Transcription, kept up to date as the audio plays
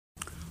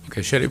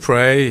Okay, shall we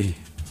pray?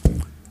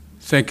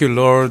 Thank you,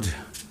 Lord.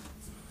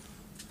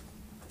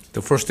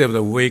 The first day of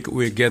the week,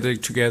 we gather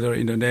together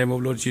in the name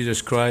of Lord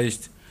Jesus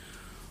Christ.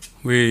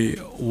 We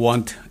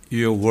want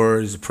your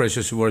words,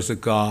 precious words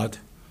of God,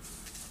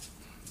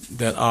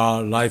 that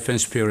are life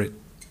and spirit.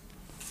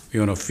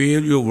 We want to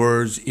feel your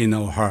words in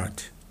our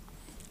heart,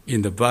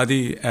 in the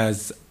body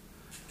as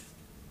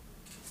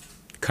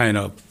kind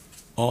of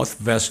earth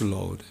vessel,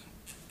 Lord.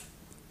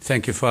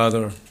 Thank you,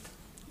 Father.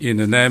 In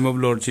the name of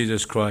Lord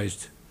Jesus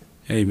Christ,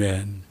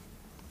 amen.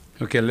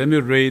 Okay, let me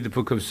read the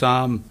book of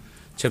Psalm,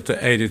 chapter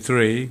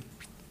 83.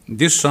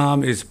 This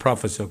psalm is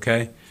prophecy,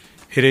 okay?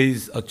 It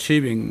is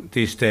achieving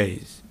these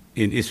days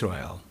in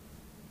Israel.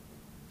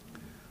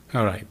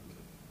 All right,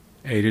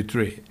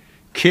 83.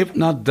 Keep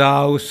not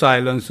thou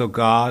silence, O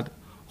God,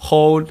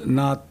 hold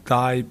not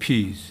thy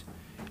peace,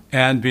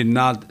 and be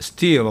not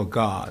still, O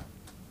God.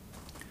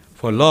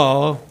 For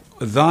lo,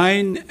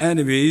 thine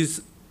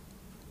enemies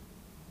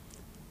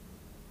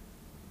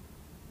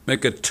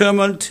make a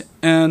tumult,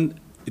 and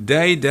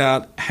they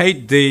that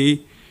hate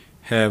thee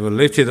have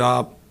lifted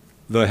up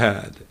the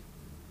head.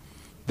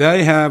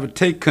 They have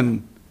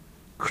taken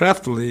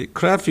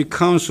crafty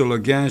counsel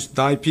against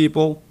thy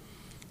people,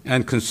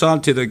 and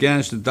consulted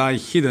against thy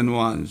hidden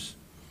ones.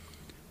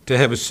 They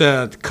have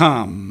said,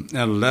 Come,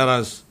 and let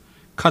us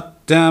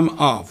cut them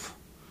off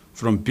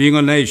from being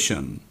a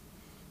nation,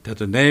 that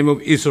the name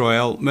of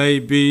Israel may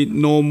be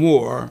no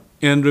more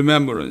in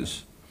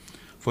remembrance.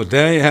 For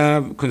they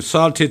have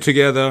consulted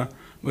together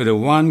with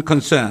one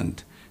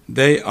consent.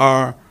 They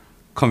are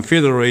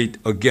confederate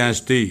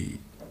against thee.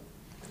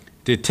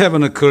 The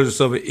tabernacles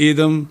of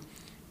Edom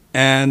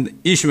and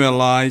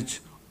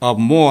Ishmaelites of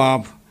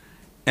Moab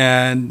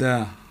and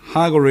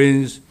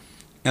Hagarites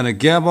and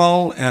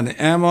Gebal and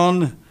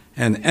Ammon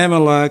and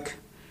Amalek,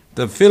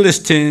 the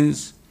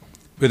Philistines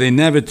with the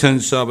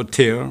inhabitants of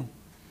Tyre.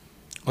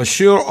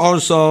 Assur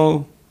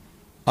also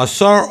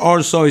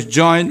is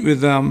joined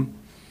with them.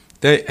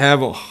 They have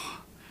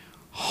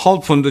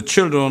holpen the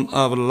children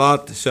of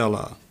Lot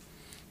Selah.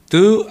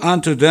 Do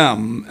unto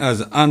them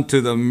as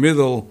unto the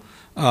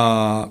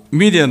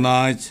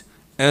Midianites,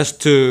 as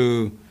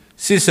to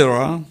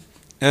Sisera,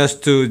 as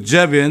to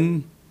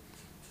Jabin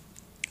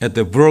at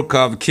the brook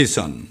of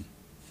Kison,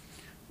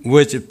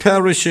 which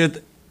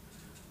perisheth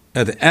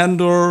at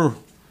Endor.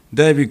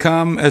 They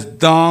become as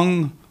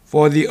dung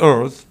for the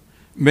earth,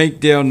 make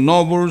their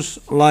nobles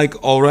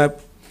like Oreb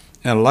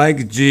and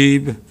like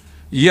Jeb,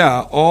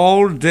 yea,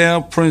 all their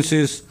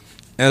princes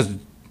as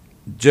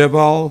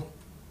Jebar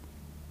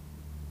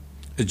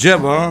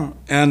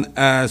and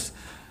as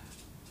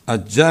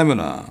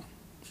Ajamina,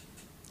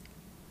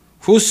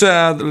 who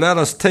said, Let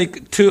us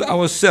take to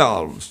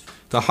ourselves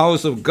the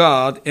house of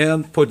God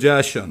in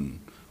possession.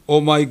 O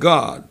my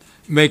God,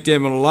 make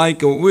them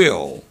like a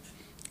wheel,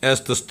 as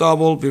the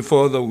stubble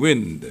before the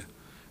wind,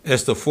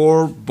 as the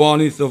fire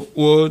burneth of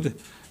wood,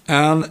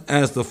 and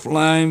as the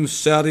flame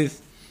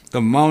setteth the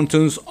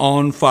mountains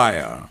on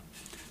fire.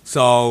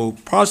 So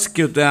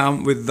prosecute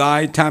them with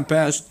thy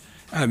tempest,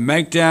 and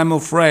make them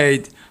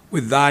afraid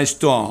with thy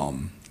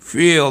storm.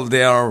 Fill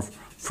their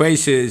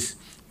faces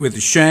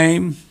with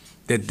shame,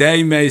 that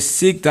they may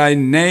seek thy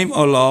name,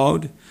 O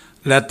Lord.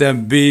 Let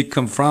them be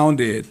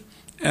confounded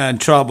and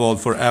troubled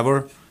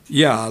forever.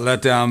 Yea,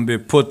 let them be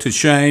put to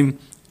shame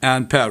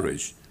and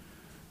perish.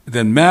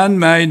 Then men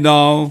may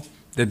know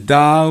that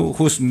thou,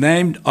 whose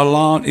name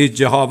alone is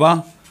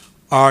Jehovah,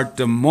 art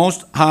the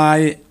most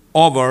high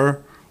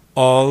over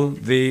all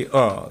the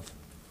earth.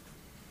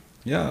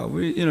 Yeah,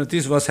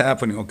 this was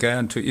happening, okay,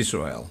 unto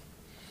Israel.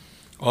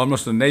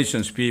 Almost the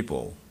nation's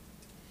people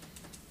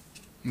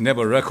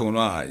never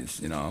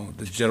recognized,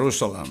 that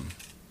Jerusalem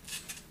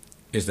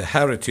is the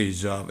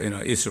heritage of,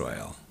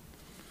 Israel.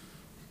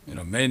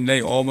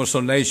 Mainly almost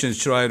the nations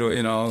try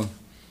to,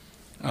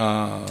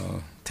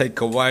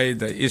 take away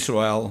the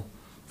Israel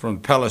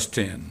from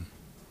Palestine.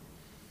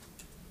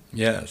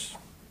 Yes.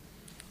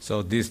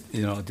 So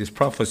this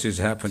prophecy is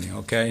happening,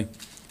 okay?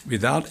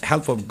 Without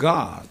help of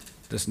God,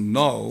 there's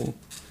no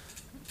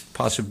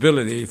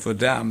possibility for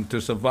them to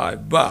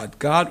survive. But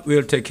God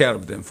will take care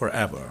of them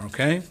forever,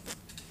 okay?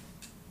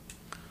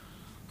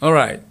 All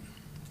right.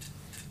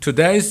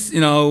 Today's,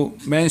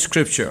 main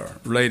scripture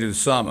related to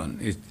sermon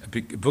is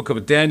the book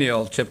of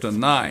Daniel, chapter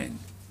 9,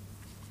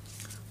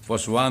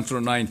 verse 1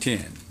 through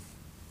 19.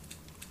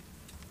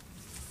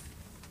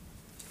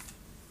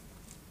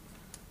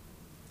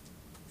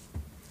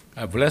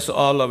 I bless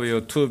all of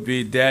you to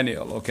be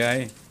Daniel,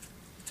 okay,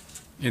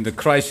 in the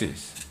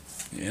crisis.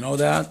 You know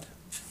that?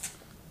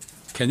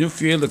 Can you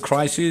feel the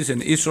crisis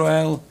in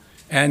Israel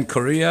and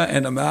Korea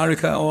and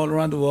America, all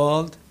around the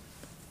world?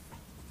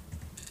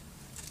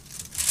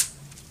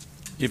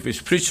 If you're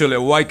spiritually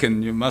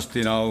awakened, you must,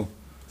 be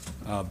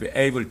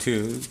able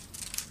to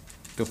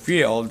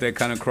feel that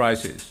kind of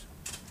crisis.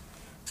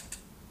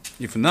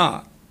 If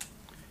not,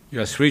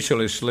 you are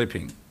spiritually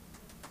sleeping,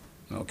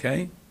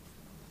 okay?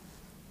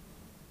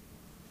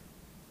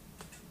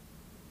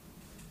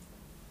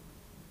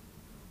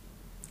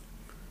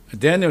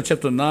 Daniel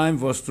chapter 9,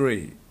 verse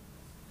 3.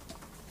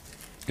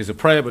 It's a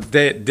prayer of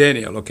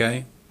Daniel,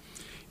 okay?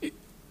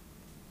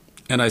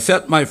 And I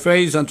set my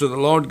face unto the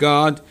Lord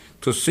God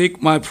to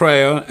seek my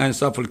prayer and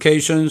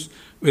supplications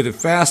with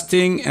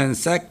fasting and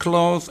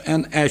sackcloth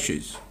and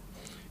ashes.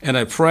 And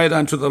I prayed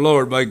unto the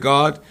Lord my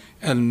God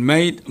and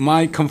made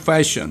my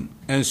confession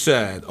and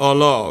said, O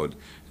Lord,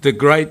 the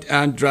great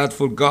and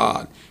dreadful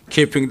God,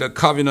 keeping the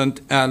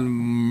covenant and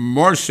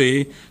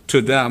mercy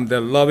to them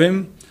that love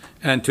him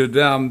and to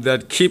them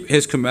that keep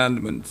his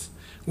commandments.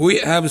 We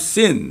have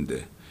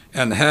sinned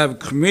and have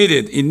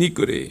committed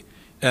iniquity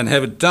and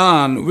have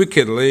done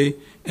wickedly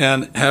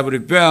and have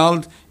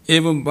rebelled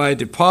even by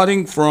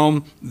departing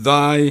from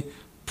thy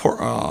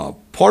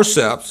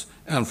precepts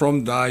and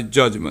from thy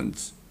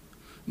judgments.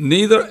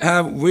 Neither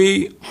have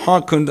we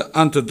hearkened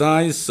unto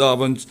thy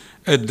servants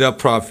the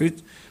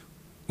prophets,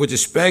 which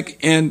spake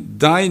in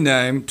thy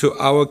name to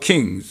our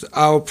kings,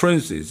 our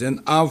princes, and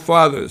our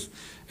fathers,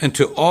 and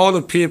to all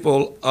the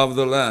people of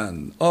the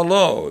land. O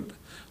Lord,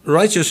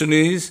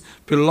 righteousness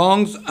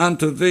belongs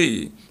unto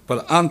thee,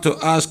 but unto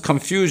us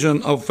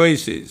confusion of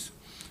faces,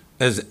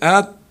 as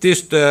at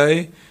this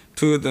day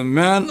to the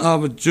men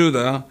of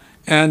Judah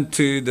and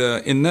to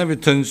the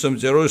inhabitants of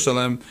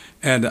Jerusalem,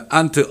 and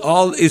unto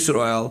all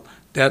Israel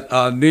that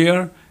are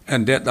near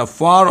and that are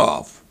far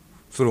off,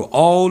 through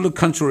all the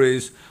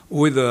countries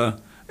whither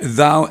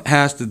thou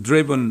hast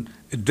driven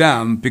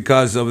them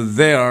because of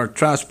their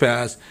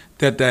trespass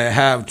that they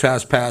have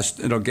trespassed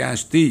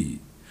against thee.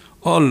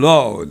 O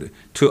Lord,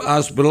 to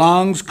us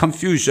belongs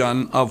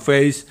confusion of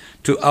face,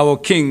 to our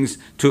kings,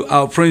 to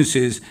our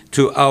princes,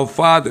 to our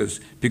fathers,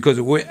 because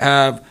we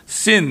have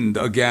sinned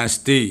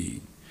against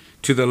thee.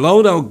 To the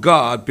Lord our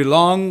God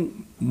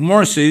belong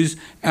mercies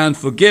and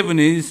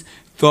forgiveness,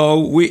 though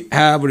we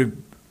have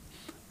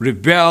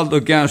rebelled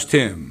against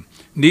him.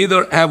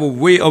 Neither have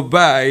we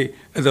obeyed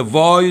the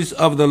voice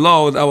of the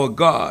Lord our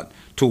God,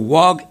 to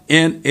walk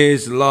in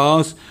his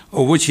laws,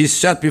 which he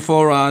set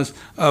before us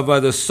by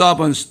the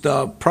servants,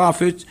 the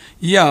prophets.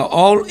 Yea,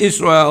 all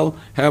Israel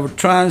have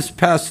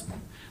transgressed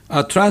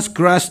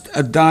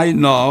thy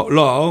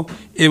law,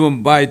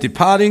 even by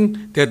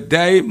departing, that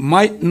they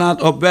might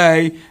not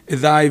obey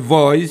thy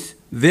voice.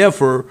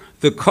 Therefore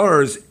the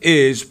curse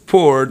is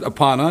poured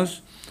upon us,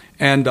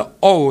 and the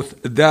oath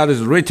that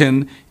is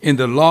written in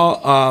the law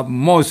of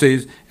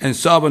Moses and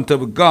servant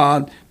of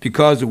God,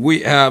 because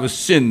we have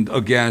sinned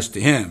against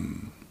him.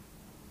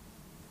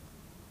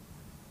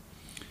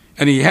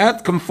 And he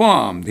hath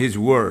confirmed his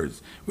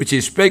words, which he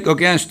spake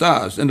against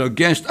us and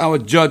against our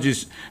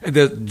judges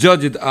that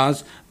judged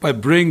us, by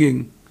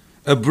bringing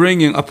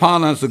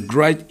upon us a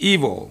great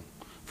evil.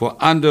 For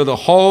under the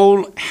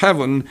whole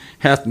heaven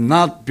hath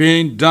not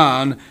been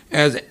done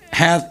as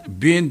hath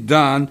been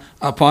done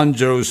upon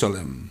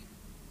Jerusalem.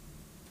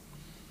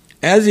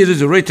 As it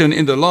is written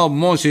in the law of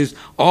Moses,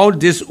 all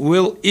this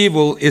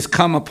evil is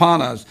come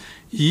upon us.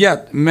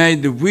 Yet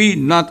made we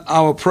not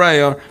our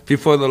prayer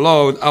before the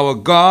Lord our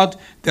God,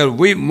 that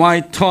we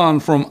might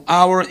turn from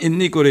our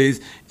iniquities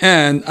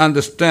and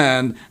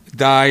understand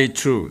thy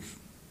truth.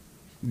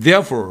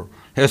 Therefore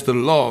has the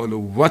Lord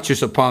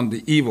watched upon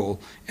the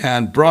evil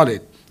and brought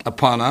it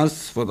upon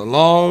us. For the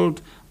Lord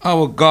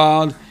our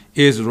God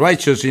is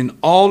righteous in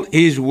all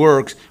his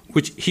works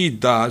which he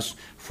does,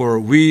 for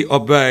we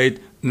obeyed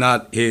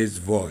not his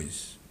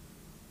voice.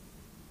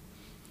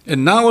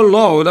 And now, O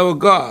Lord our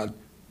God,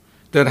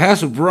 that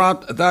hast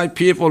brought thy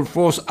people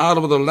forth out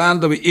of the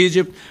land of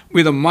Egypt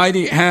with a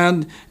mighty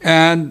hand,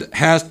 and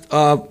hast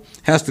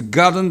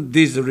gotten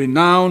this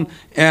renown,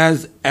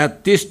 as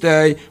at this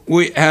day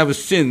we have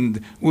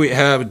sinned, we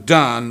have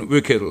done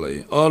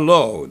wickedly. O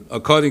Lord,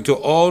 according to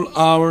all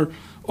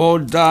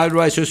thy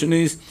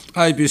righteousness,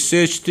 I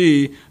beseech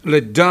thee,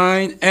 let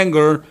thine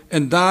anger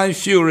and thy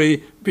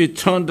fury be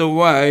turned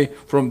away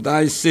from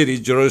thy city,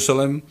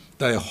 Jerusalem,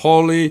 thy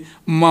holy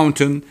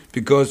mountain,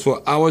 because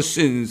for our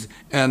sins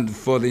and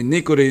for the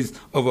iniquities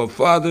of our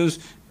fathers,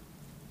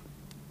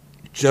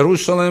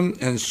 Jerusalem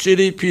and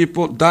city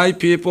people, thy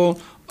people,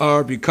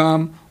 are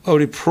become a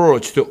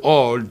reproach to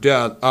all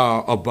that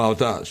are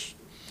about us.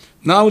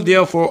 Now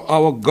therefore,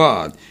 our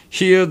God,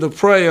 hear the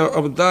prayer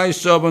of thy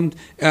servant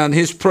and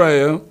his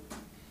prayer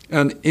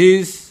and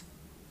his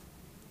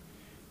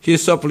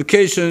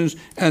supplications,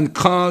 and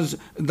cause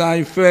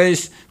thy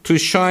face to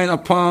shine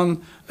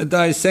upon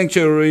thy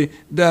sanctuary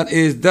that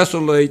is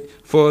desolate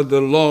for the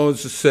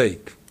Lord's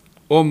sake.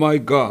 O my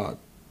God,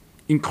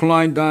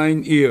 incline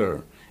thine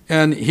ear,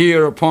 and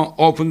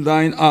open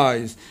thine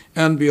eyes,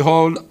 and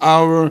behold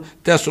our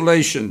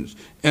desolations,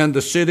 and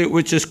the city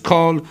which is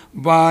called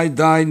by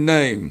thy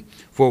name.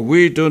 For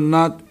we do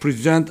not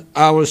present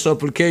our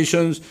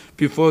supplications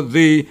before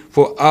thee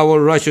for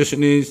our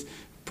righteousness,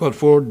 but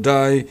for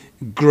thy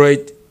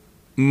great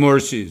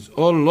mercies.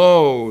 O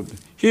Lord,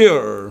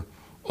 hear.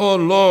 O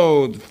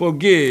Lord,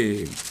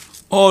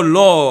 forgive. O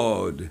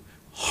Lord,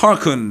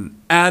 hearken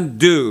and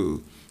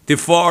do.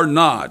 Defer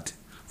not,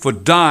 for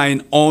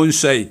thine own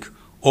sake,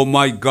 O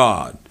my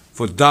God,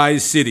 for thy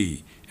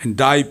city and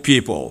thy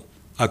people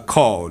are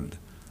called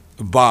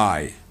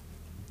by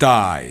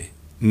thy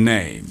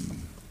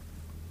name.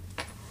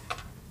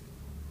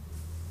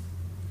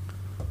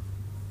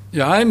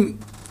 Yeah, I'm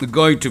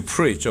going to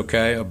preach,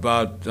 okay,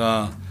 about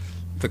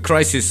the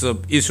crisis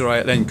of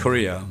Israel and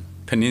Korea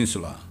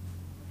Peninsula,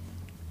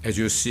 as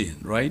you've seen,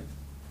 right?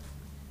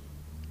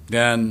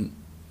 Then,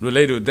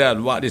 related to that,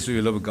 what is the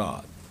will of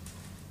God?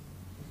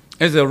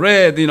 As I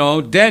read,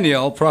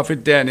 Daniel,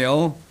 prophet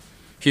Daniel,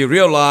 he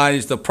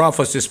realized the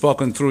prophecy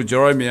spoken through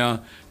Jeremiah,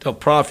 the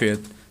prophet,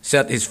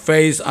 set his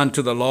face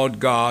unto the Lord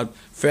God,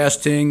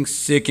 fasting,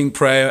 seeking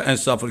prayer and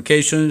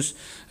supplications,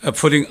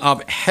 putting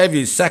up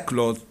heavy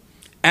sackcloth,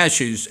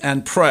 ashes,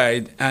 and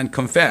prayed and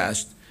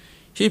confessed.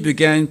 He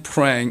began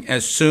praying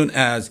as soon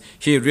as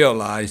he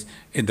realized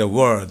in the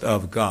word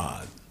of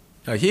God.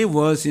 He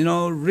was,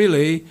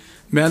 really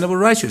man of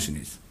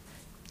righteousness.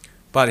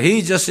 But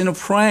he just,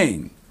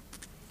 praying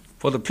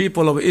for the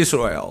people of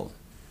Israel,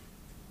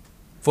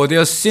 for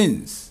their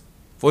sins,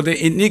 for their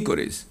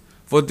iniquities,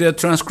 for their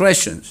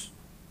transgressions.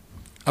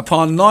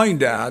 Upon knowing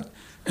that,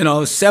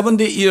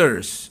 70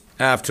 years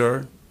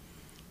after,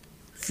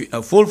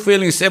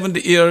 fulfilling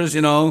 70 years,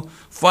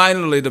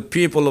 finally the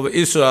people of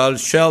Israel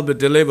shall be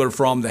delivered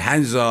from the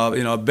hands of,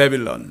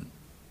 Babylon.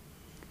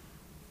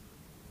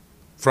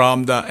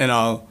 From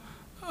the,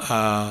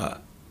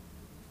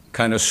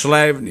 kind of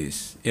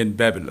slaveness in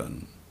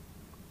Babylon.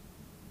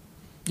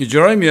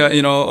 Jeremiah,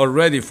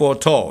 already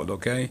foretold,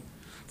 okay?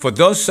 For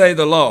thus say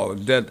the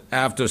Lord, that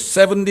after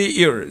 70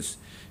 years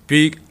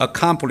be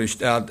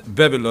accomplished at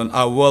Babylon,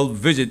 I will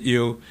visit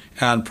you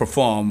and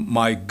perform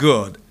my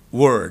good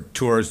word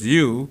towards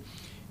you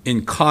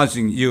in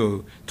causing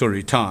you to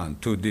return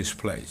to this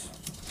place.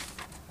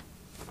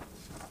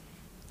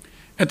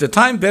 At the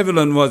time,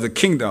 Babylon was a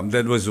kingdom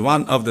that was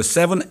one of the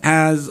 7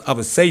 heads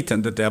of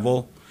Satan, the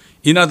devil.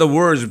 In other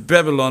words,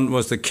 Babylon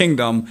was the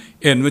kingdom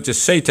in which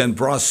Satan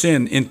brought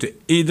sin into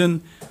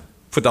Eden,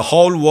 put the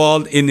whole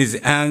world in his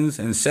hands,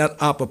 and set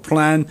up a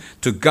plan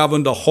to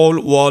govern the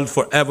whole world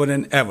forever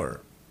and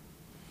ever.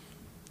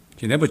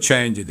 He never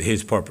changed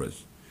his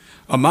purpose.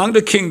 Among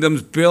the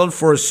kingdoms built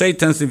for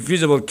Satan's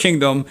invisible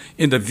kingdom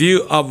in the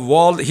view of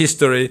world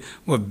history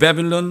were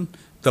Babylon,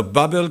 the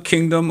Babel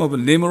kingdom of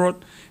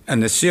Nimrod,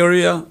 and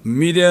Assyria,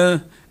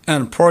 Media,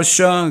 and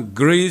Persia,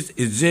 Greece,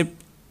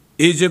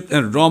 Egypt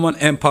and Roman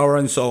Empire,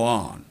 and so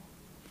on.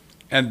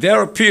 And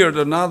there appeared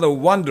another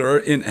wonder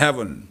in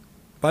heaven.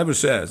 The Bible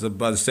says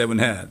about the 7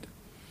 head.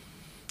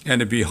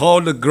 And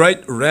behold, a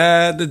great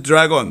red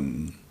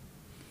dragon,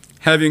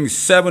 having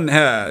 7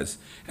 heads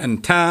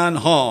and 10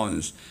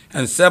 horns,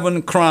 and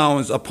 7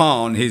 crowns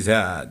upon his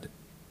head.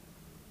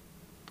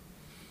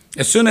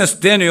 As soon as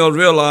Daniel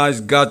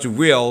realized God's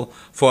will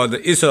for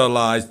the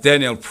Israelites,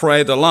 Daniel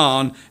prayed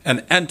alone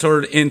and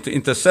entered into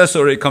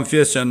intercessory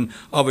confession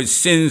of his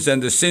sins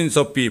and the sins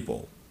of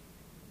people,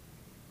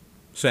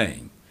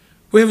 saying,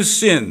 "We have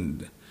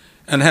sinned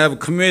and have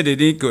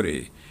committed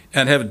iniquity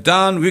and have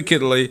done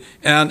wickedly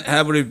and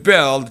have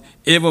rebelled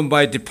even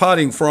by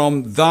departing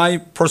from thy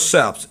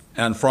precepts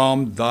and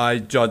from thy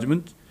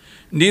judgment.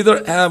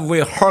 Neither have we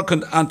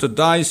hearkened unto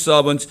thy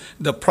servants,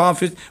 the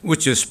prophets,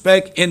 which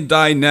spake in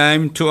thy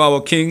name to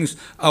our kings,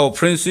 our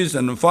princes,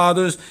 and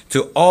fathers,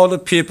 to all the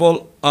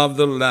people of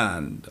the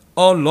land.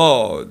 O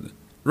Lord,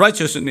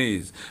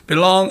 righteousness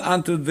belong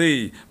unto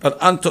thee,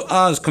 but unto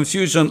us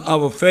confusion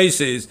of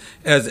faces,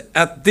 as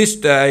at this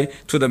day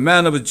to the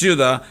men of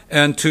Judah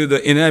and to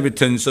the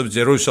inhabitants of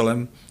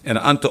Jerusalem, and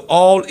unto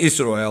all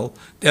Israel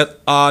that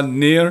are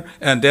near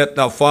and that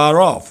are far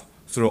off,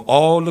 through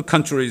all the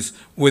countries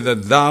whither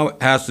thou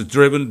hast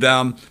driven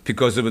them,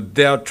 because of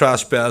their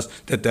trespass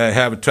that they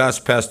have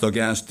trespassed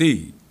against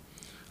thee.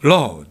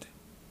 Lord,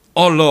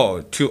 O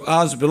Lord, to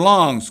us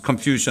belongs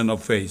confusion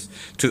of face,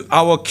 to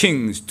our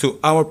kings, to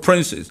our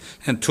princes,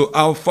 and to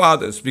our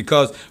fathers,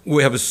 because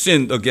we have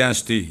sinned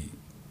against thee.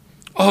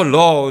 O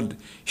Lord,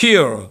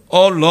 hear.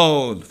 O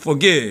Lord,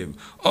 forgive.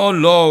 O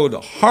Lord,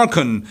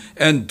 hearken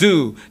and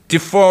do.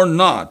 Defer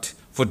not,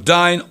 for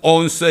thine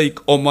own sake,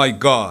 O my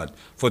God.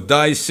 For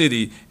thy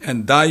city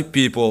and thy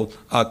people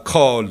are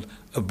called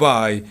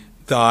by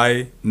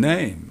thy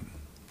name."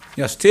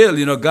 Yeah, still,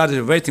 God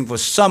is waiting for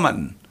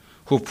someone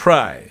who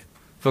pray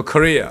for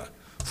Korea,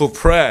 who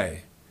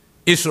pray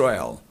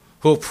Israel,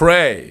 who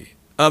pray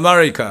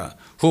America,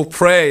 who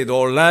pray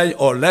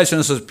all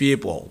nations of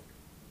people.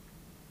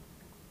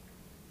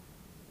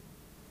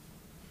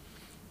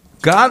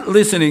 God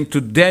listening to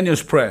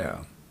Daniel's prayer,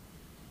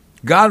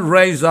 God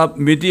raised up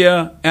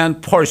Media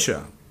and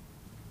Persia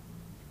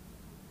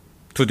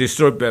to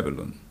destroy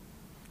Babylon,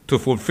 to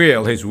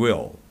fulfill his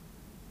will.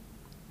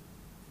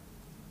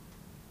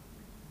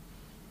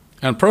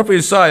 And prophet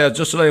Isaiah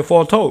just like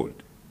foretold,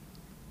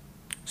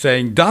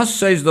 saying, "Thus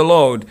says the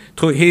Lord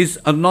to his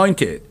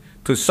anointed,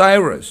 to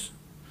Cyrus,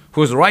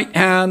 whose right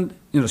hand,"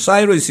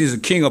 Cyrus is the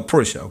king of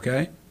Persia,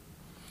 okay?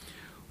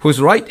 "Whose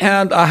right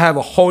hand I have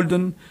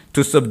holden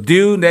to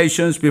subdue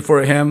nations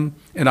before him,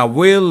 and I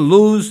will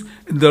loose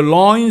the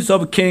loins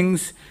of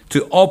kings,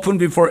 to open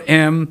before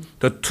him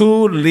the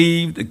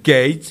 2-leaved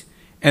gates,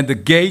 and the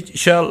gate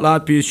shall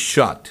not be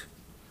shut.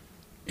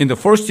 In the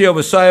first year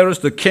of Cyrus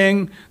the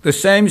king, the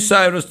same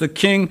Cyrus the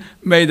king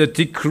made a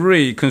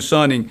decree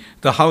concerning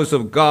the house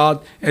of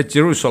God at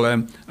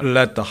Jerusalem.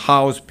 Let the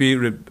house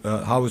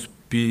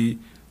be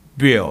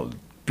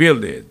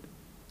builded.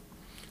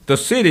 The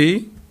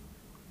city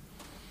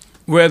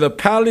where the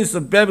palace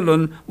of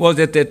Babylon was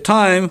at that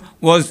time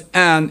was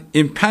an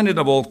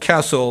impenetrable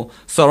castle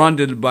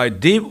surrounded by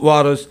deep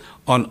waters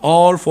on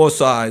all four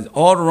sides,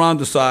 all around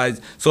the sides,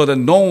 so that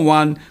no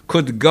one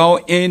could go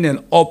in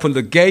and open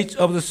the gates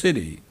of the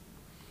city.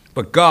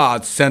 But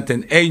God sent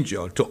an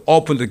angel to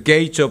open the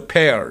gates of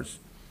Pars,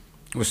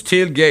 or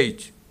steel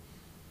gate,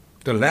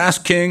 the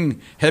last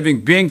king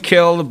having been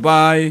killed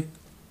by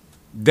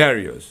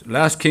Darius.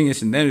 Last king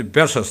is named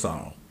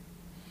Belshazzar.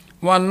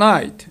 One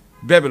night,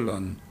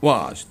 Babylon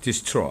was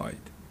destroyed.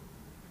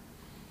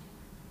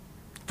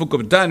 Book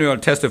of Daniel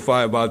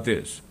testifies about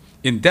this.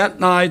 In that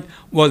night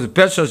was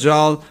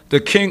Belshazzar, the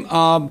king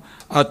of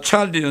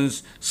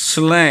Chaldeans,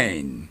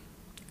 slain,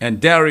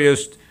 and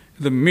Darius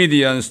the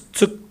Medians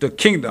took the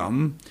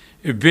kingdom,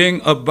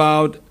 being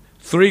about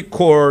 3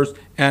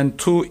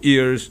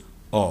 years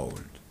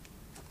old.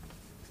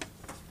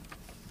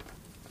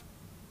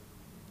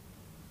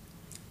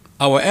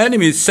 Our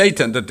enemy,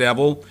 Satan, the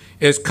devil,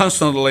 is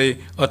constantly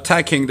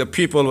attacking the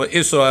people of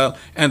Israel,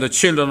 and the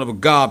children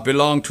of God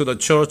belong to the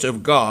church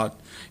of God,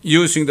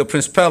 using the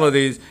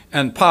principalities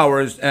and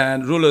powers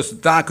and rulers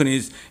of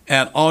darkness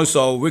and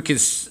also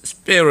wicked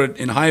spirit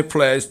in high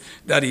place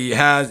that he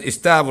has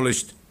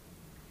established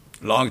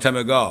long time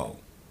ago.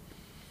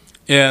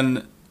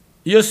 In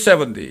year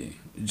 70,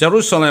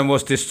 Jerusalem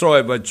was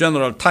destroyed by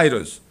General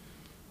Titus,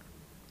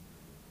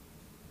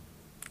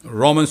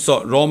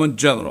 Roman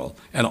general,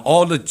 and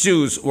all the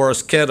Jews were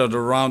scattered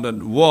around the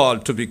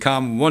world to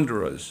become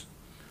wanderers.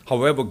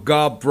 However,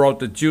 God brought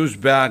the Jews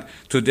back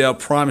to their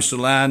promised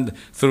land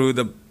through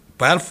the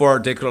Balfour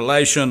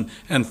Declaration,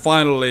 and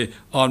finally,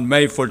 on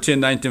May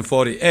 14,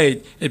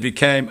 1948, it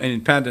became an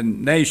independent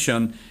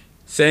nation,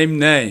 same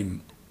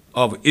name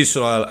of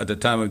Israel at the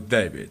time of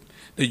David.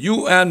 The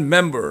UN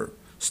member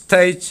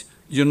states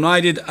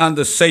united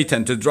under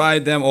Satan to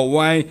drive them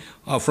away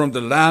from the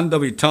land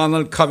of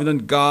eternal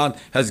covenant God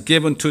has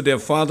given to their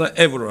father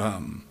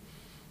Abraham,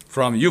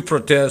 from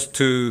Euphrates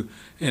to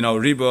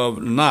river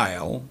of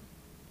Nile,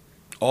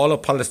 all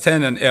of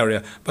Palestinian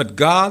area. But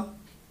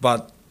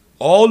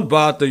all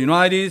but the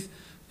United,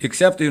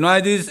 except the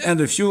United and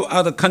a few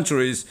other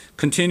countries,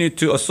 continue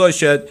to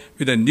associate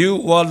with the New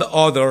World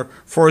Order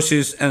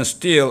forces and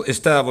still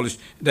establish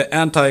the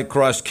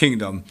Antichrist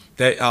kingdom.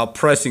 They are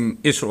pressing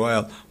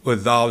Israel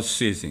without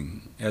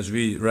ceasing, as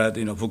we read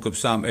in the book of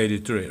Psalm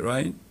 83,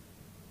 right?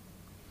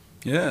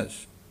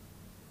 Yes.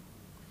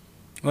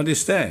 What they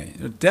say?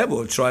 The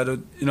devil tried to,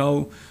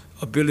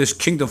 build his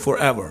kingdom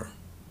forever.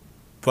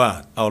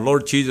 But our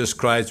Lord Jesus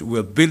Christ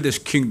will build his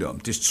kingdom,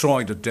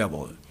 destroy the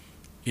devil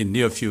in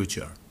near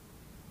future.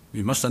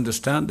 We must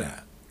understand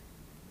that.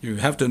 You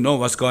have to know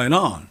what's going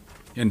on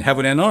in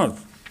heaven and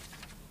earth.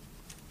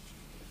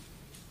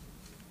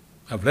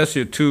 I bless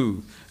you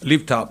to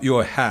lift up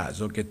your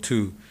heads, okay,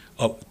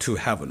 up to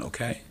heaven,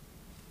 okay?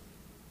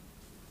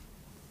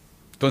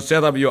 Don't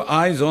set up your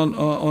eyes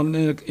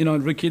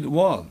on wicked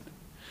world.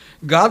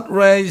 God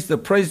raised the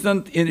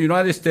president in the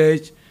United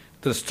States,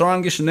 the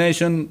strongest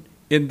nation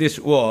in this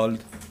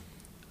world.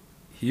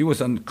 He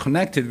was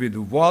connected with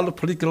world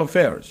political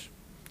affairs.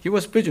 He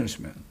was a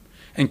businessman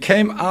and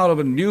came out of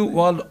a New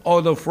World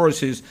Order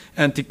forces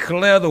and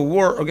declared the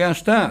war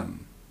against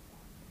them.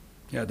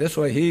 Yeah, that's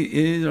why he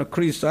is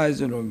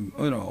criticized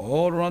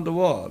all around the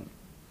world.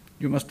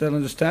 You must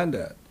understand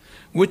that.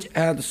 Which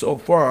had so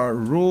far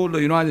ruled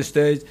the United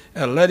States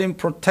and let him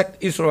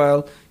protect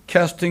Israel,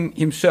 casting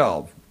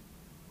himself,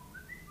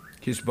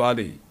 his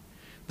body.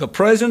 The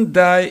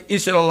present-day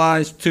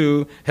Israelites,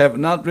 too, have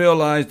not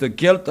realized the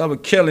guilt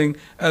of killing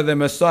the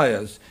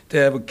Messiahs they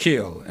have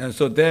killed. And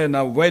so they're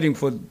now waiting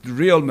for the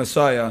real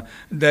Messiah.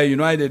 They're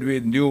united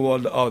with New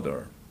World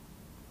Order.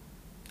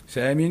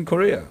 Same in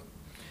Korea.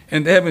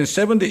 And they have been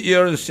 70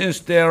 years since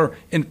their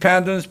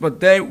independence, but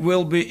they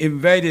will be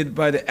invaded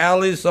by the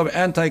allies of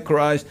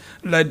Antichrist,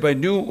 led by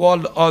New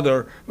World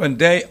Order, when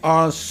they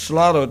are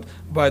slaughtered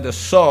by the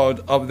sword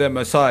of their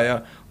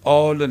Messiah.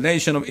 All the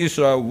nation of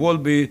Israel will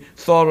be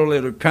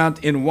thoroughly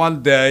repent in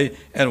one day,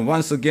 and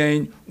once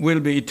again will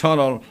be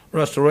eternal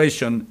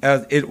restoration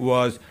as it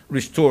was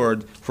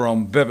restored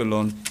from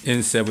Babylon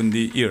in 70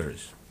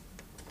 years.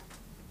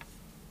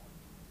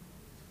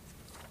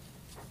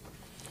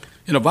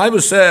 The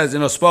Bible says,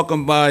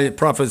 spoken by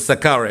prophet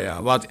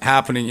Zechariah, what's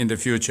happening in the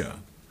future.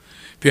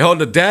 Behold,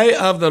 the day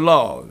of the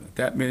Lord,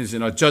 that means,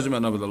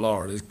 judgment of the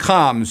Lord, it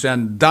comes,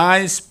 and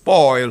thy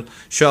spoil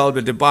shall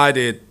be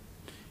divided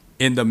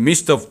in the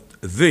midst of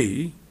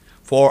thee,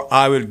 for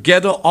I will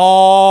gather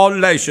all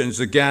nations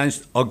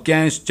against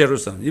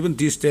Jerusalem. Even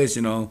these days,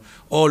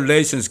 all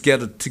nations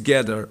gathered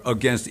together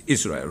against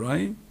Israel,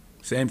 right?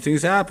 Same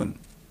things happen.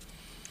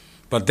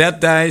 But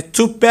that day,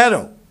 took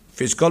battle,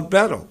 physical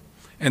battle,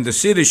 and the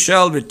city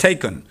shall be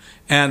taken,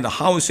 and the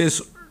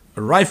houses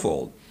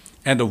rifled,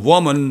 and the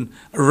woman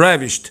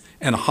ravished,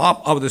 and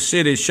half of the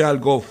city shall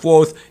go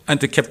forth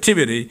into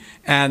captivity,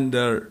 and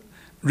the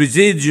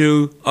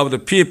residue of the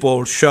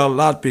people shall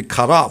not be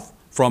cut off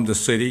from the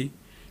city.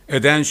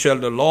 And then shall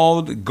the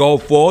Lord go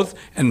forth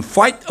and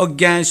fight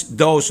against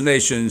those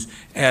nations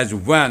as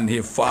when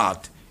he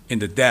fought in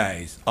the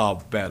days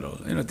of battle.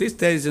 These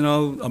days,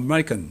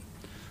 American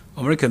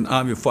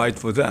army fight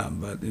for them,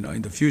 but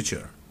in the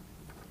future,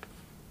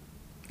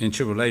 in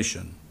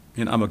tribulation,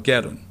 in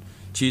Armageddon,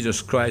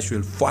 Jesus Christ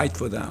will fight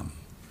for them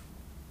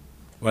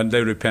when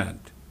they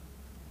repent.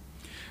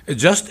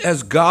 Just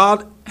as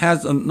God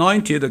has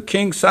anointed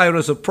King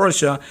Cyrus of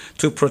Persia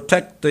to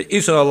protect the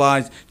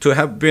Israelites to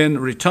have been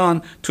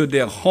returned to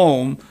their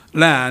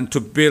homeland to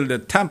build a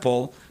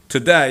temple,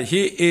 today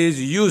he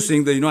is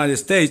using the United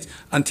States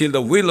until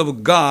the will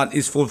of God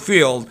is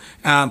fulfilled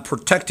and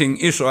protecting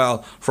Israel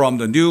from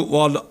the New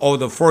World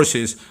Order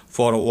forces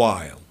for a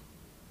while.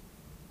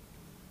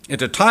 At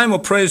the time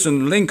of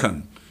President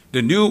Lincoln,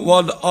 the New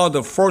World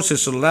Order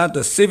forces led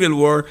the Civil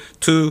War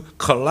to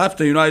collapse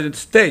the United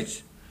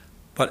States.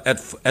 But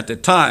at the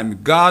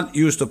time, God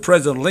used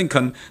President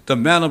Lincoln, the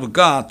man of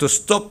God, to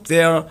stop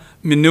their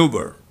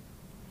maneuver.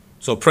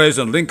 So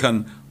President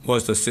Lincoln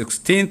was the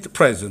 16th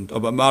president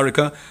of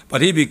America,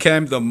 but he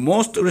became the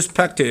most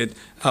respected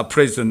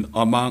president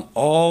among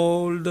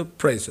all the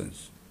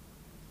presidents.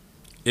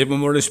 Even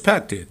more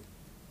respected,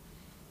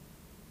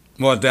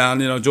 more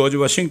than George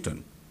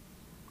Washington.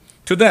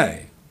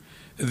 Today,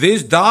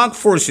 these dark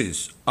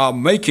forces are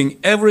making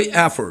every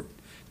effort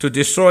to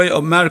destroy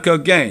America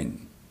again.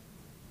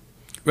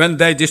 When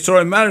they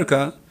destroy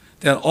America,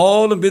 then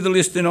all the Middle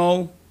East,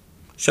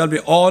 shall be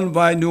owned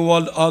by New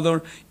World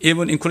Order,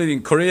 even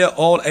including Korea,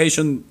 all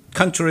Asian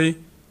countries,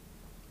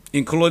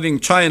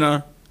 including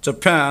China,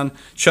 Japan,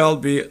 shall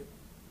be,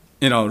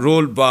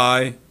 ruled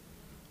by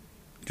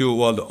New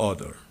World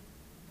Order.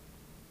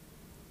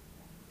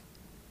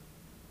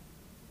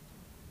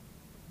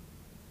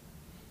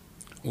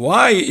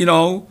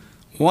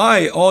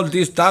 Why all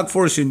these dark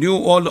forces, New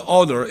World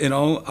Order,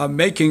 are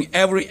making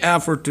every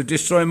effort to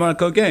destroy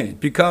America again?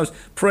 Because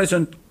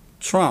President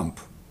Trump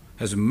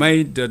has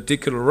made the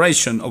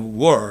declaration of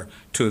war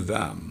to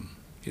them.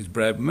 He's a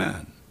brave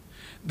man.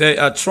 They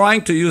are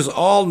trying to use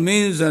all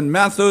means and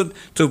methods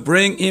to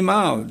bring him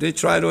out. They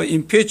try to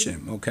impeach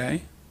him,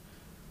 okay?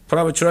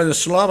 Probably try to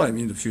slaughter him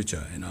in the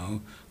future,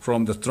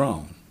 from the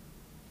throne.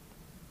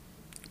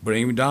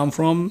 Bring him down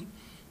from,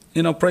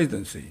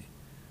 presidency.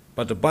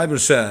 But the Bible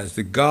says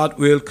that God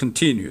will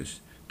continue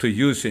to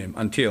use him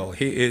until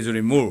he is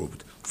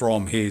removed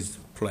from his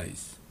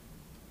place.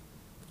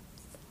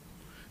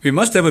 We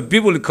must have a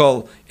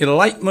biblical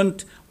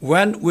enlightenment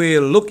when we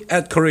look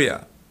at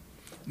Korea.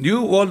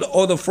 New World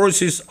Order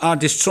forces are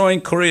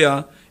destroying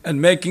Korea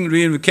and making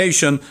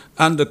reunification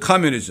under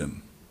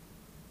communism,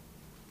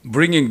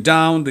 bringing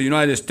down the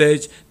United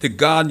States that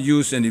God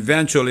used, and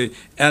eventually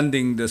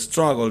ending the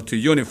struggle to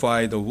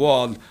unify the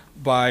world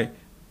by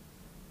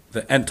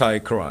the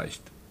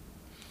Antichrist.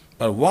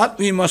 But what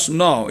we must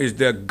know is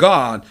that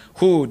God,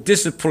 who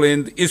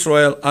disciplined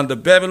Israel under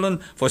Babylon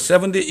for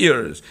 70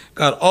 years,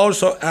 God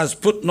also has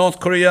put North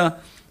Korea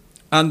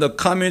under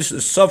communist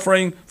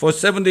suffering for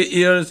 70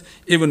 years,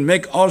 even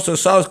make also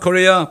South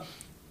Korea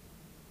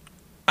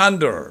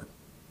under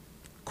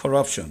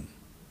corruption.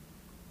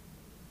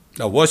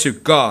 Now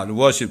worship God,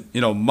 worship,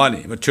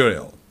 money,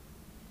 material.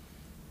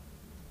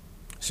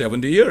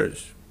 70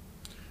 years.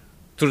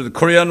 Through the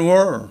Korean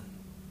War,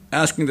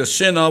 asking the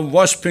sin of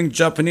worshiping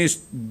Japanese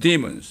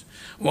demons.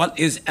 What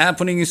is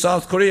happening in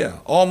South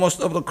Korea?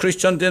 Almost of the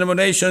Christian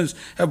denominations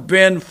have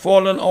been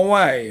fallen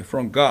away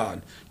from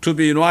God to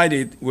be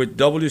united with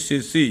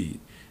WCC.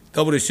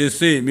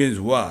 WCC means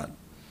what?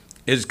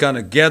 It's kind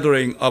of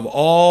gathering of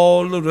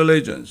all the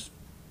religions.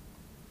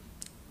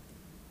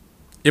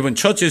 Even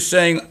churches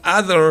saying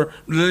other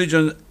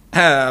religions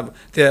have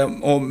their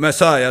own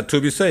Messiah to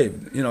be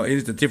saved. It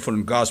is a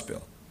different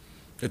gospel.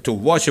 To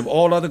worship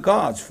all other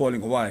gods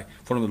falling away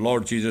from the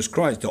Lord Jesus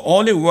Christ. The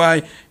only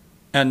way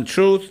and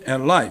truth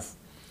and life.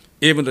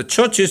 Even the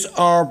churches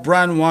are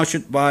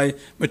brainwashed by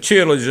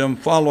materialism,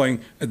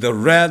 following the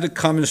Red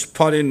Communist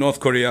Party in North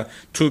Korea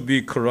to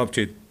be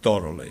corrupted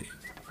thoroughly.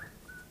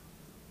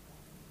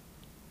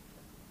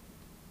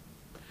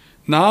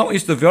 Now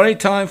is the very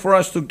time for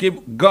us to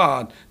give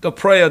God the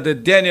prayer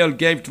that Daniel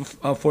gave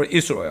for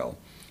Israel.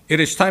 It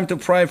is time to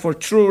pray for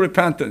true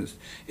repentance.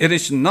 It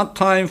is not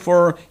time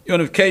for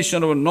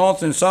unification of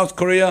North and South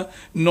Korea,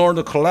 nor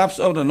the collapse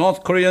of the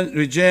North Korean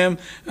regime,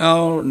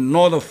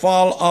 nor the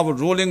fall of a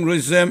ruling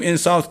regime in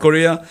South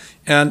Korea.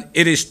 And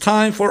it is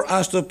time for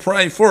us to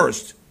pray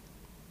first.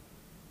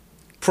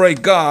 Pray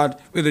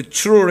God with a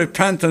true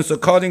repentance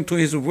according to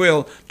his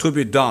will to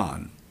be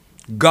done.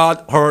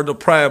 God heard the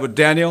prayer of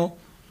Daniel.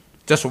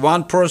 Just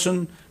one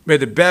person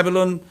made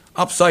Babylon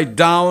upside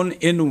down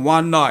in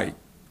one night.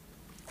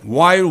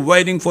 While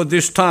waiting for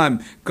this time,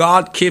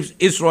 God keeps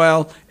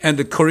Israel and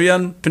the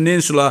Korean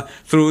peninsula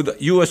through the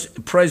U.S.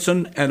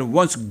 president and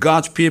wants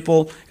God's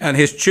people and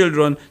his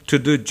children to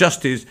do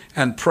justice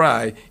and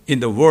pray in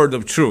the word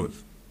of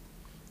truth.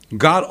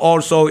 God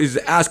also is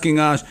asking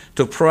us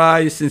to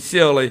pray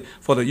sincerely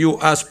for the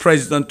U.S.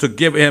 president to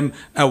give him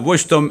a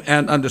wisdom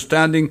and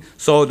understanding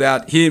so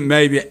that he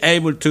may be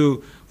able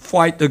to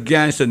fight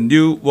against a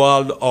new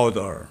world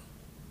order.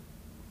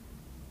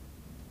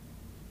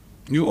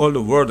 New world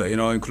order,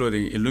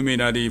 including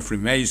Illuminati,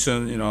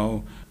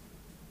 Freemason,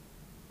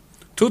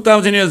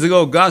 2,000 years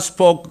ago, God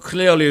spoke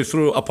clearly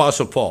through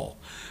Apostle Paul.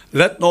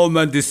 Let no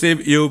man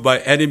deceive you by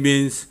any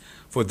means,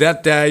 for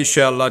that day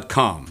shall not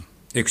come,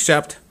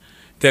 except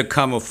there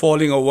come a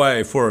falling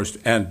away first,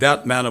 and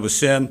that man of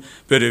sin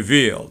be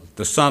revealed,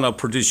 the son of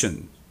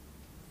perdition,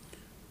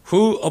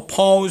 who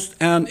opposed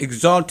and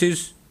exalted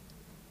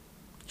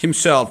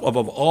himself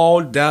above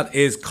all that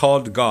is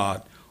called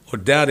God, or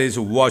that is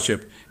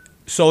worshipped,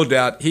 so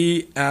that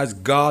he as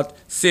God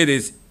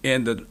sitteth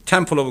in the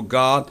temple of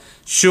God,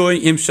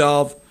 showing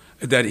himself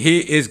that he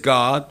is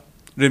God.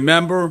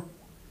 Remember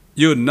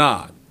you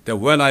not that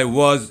when I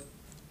was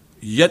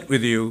yet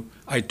with you,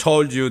 I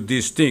told you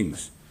these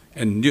things.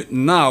 And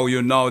now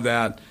you know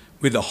that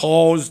with the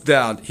holes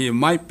that he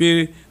might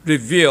be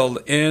revealed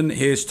in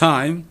his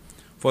time,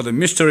 for the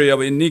mystery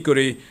of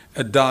iniquity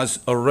does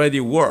already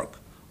work.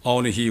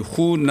 Only he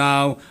who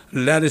now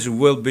letteth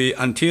will be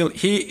until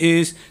he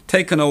is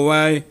taken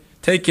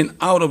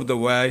out of the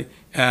way,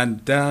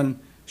 and then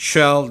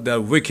shall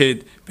the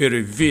wicked be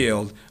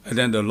revealed, and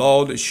then the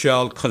Lord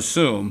shall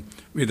consume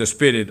with the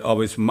spirit of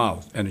his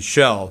mouth, and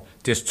shall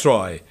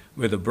destroy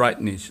with the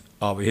brightness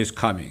of his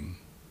coming.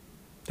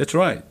 That's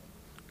right.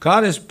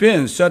 God has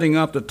been setting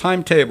up the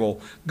timetable.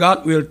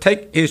 God will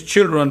take his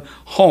children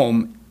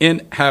home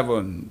in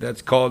heaven.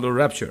 That's called the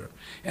rapture.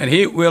 And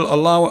he will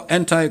allow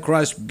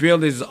Antichrist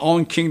build his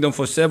own kingdom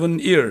for 7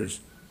 years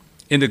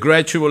in the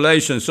great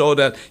tribulation so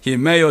that he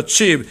may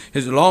achieve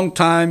his long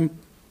time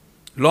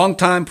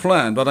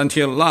plan. But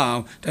until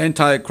now, the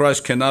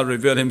Antichrist cannot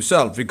reveal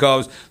himself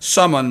because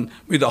someone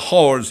with the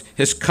horns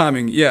is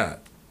coming yet.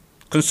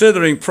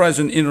 Considering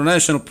present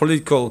international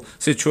political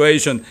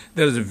situation,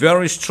 there is a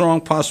very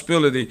strong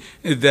possibility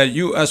that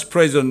U.S.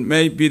 president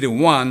may be the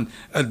one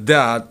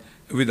that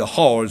with the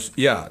horns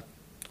yet.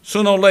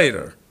 Sooner or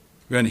later,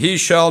 when he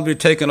shall be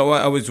taken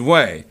away of his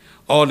way,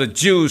 all the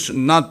Jews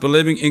not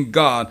believing in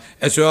God,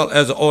 as well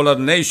as all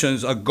other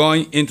nations, are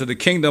going into the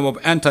kingdom of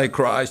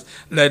Antichrist,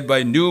 led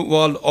by New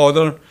World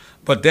Order,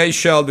 but they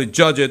shall be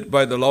judged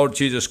by the Lord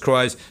Jesus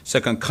Christ's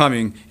second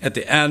coming at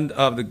the end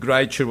of the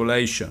great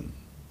tribulation.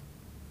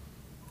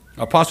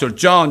 Apostle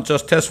John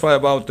just testified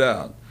about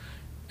that.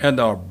 And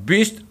our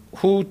beast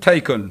who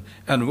taken,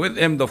 and with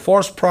him the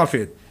false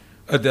prophet,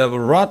 that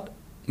wrought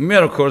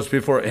miracles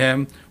before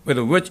him, with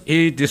which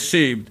he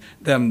deceived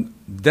them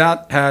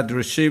that had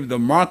received the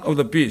mark of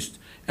the beast,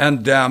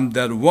 and them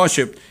that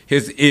worshipped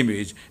his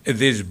image.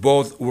 These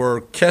both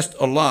were cast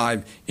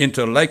alive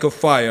into a lake of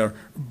fire,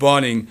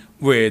 burning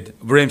with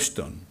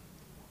brimstone.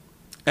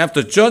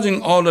 After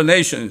judging all the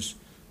nations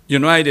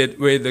united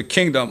with the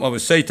kingdom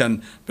of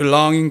Satan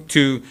belonging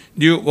to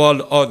New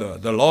World Order,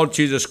 the Lord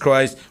Jesus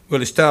Christ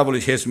will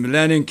establish his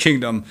millennium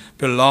kingdom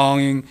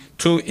belonging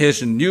to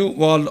his New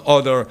World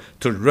Order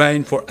to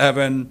reign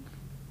forever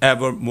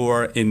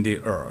evermore in the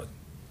earth.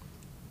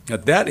 Now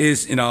that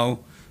is,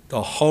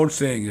 the whole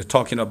thing is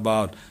talking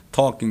about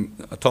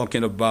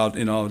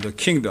the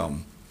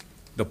kingdom,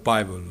 the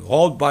Bible. The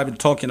whole Bible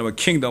talking about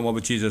kingdom of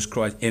Jesus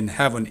Christ in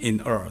heaven,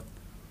 in earth.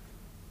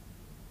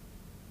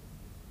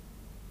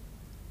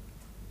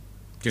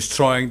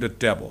 Destroying the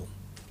devil,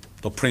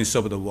 the prince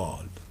of the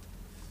world.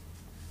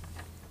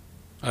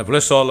 I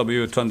bless all of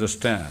you to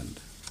understand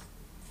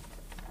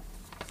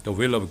the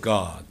will of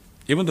God.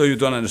 Even though you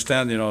don't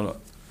understand,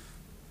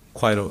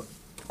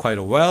 quite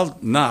well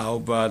now,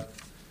 but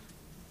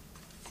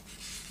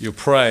you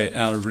pray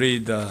and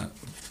read the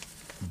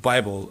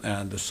Bible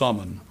and the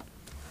sermon.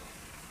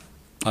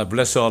 I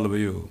bless all of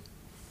you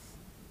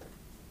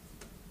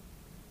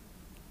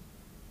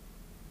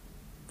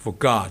for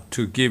God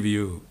to give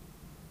you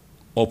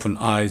open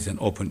eyes and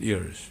open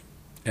ears,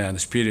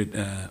 and spirit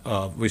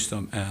of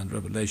wisdom and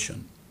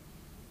revelation,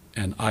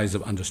 and eyes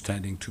of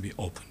understanding to be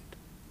opened.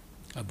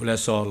 I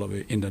bless all of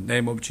you in the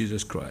name of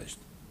Jesus Christ.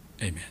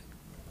 Amen.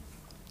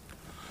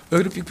 왜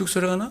그렇게 삑삑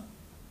소리가 나?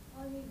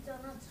 아니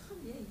있잖아, 참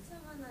얘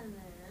이상한 애네.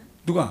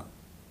 누가?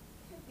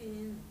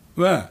 케빈.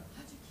 왜? 아주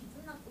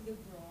기분 나쁘게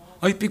굴어.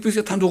 아니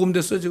삑삑이 다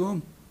녹음됐어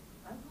지금.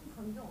 아, 그럼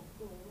관계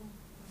없어.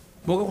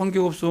 뭐가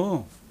관계가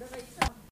없어?